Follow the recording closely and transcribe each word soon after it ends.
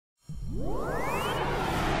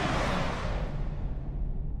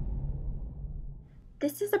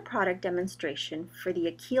This is a product demonstration for the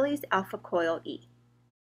Akiles AlphaCoil E.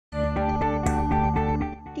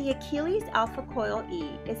 The Akiles AlphaCoil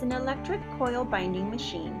E is an electric coil binding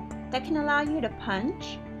machine that can allow you to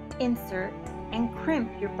punch, insert, and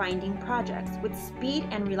crimp your binding projects with speed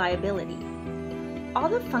and reliability. All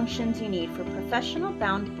the functions you need for professional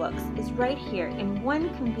bound books is right here in one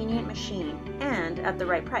convenient machine and at the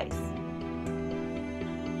right price.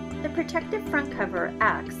 The protective front cover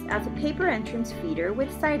acts as a paper entrance feeder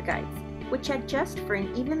with side guides, which adjust for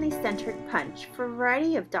an evenly centered punch for a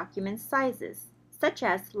variety of document sizes, such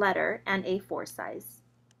as letter and A4 size.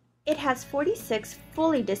 It has 46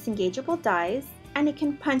 fully disengageable dies, and it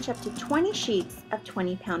can punch up to 20 sheets of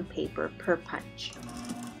 20-pound paper per punch.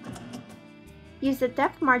 Use the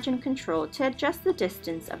depth margin control to adjust the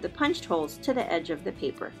distance of the punched holes to the edge of the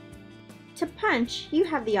paper. To punch, you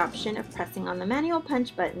have the option of pressing on the manual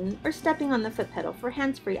punch button or stepping on the foot pedal for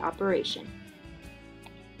hands-free operation.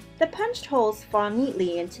 The punched holes fall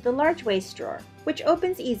neatly into the large waste drawer, which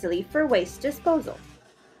opens easily for waste disposal.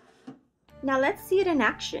 Now let's see it in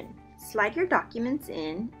action. Slide your documents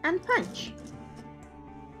in and punch.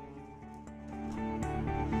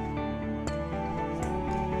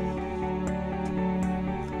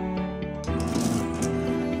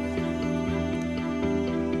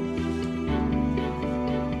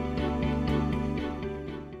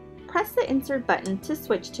 Press the insert button to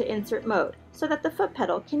switch to insert mode so that the foot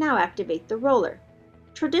pedal can now activate the roller.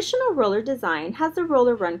 Traditional roller design has the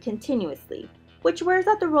roller run continuously, which wears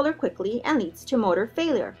out the roller quickly and leads to motor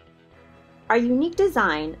failure. Our unique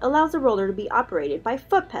design allows the roller to be operated by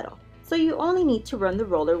foot pedal, so you only need to run the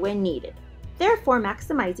roller when needed, therefore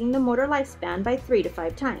maximizing the motor lifespan by 3 to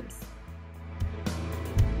 5 times.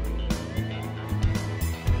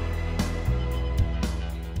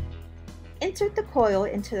 Insert the coil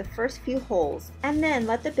into the first few holes and then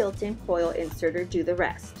let the built-in coil inserter do the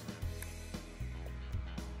rest.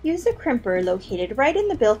 Use the crimper located right in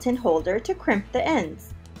the built-in holder to crimp the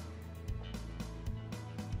ends.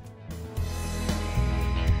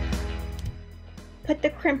 Put the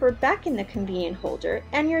crimper back in the convenient holder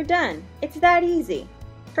and you're done. It's that easy.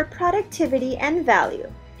 For productivity and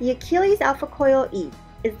value, the Akiles AlphaCoil E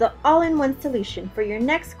is the all-in-one solution for your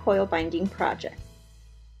next coil binding project.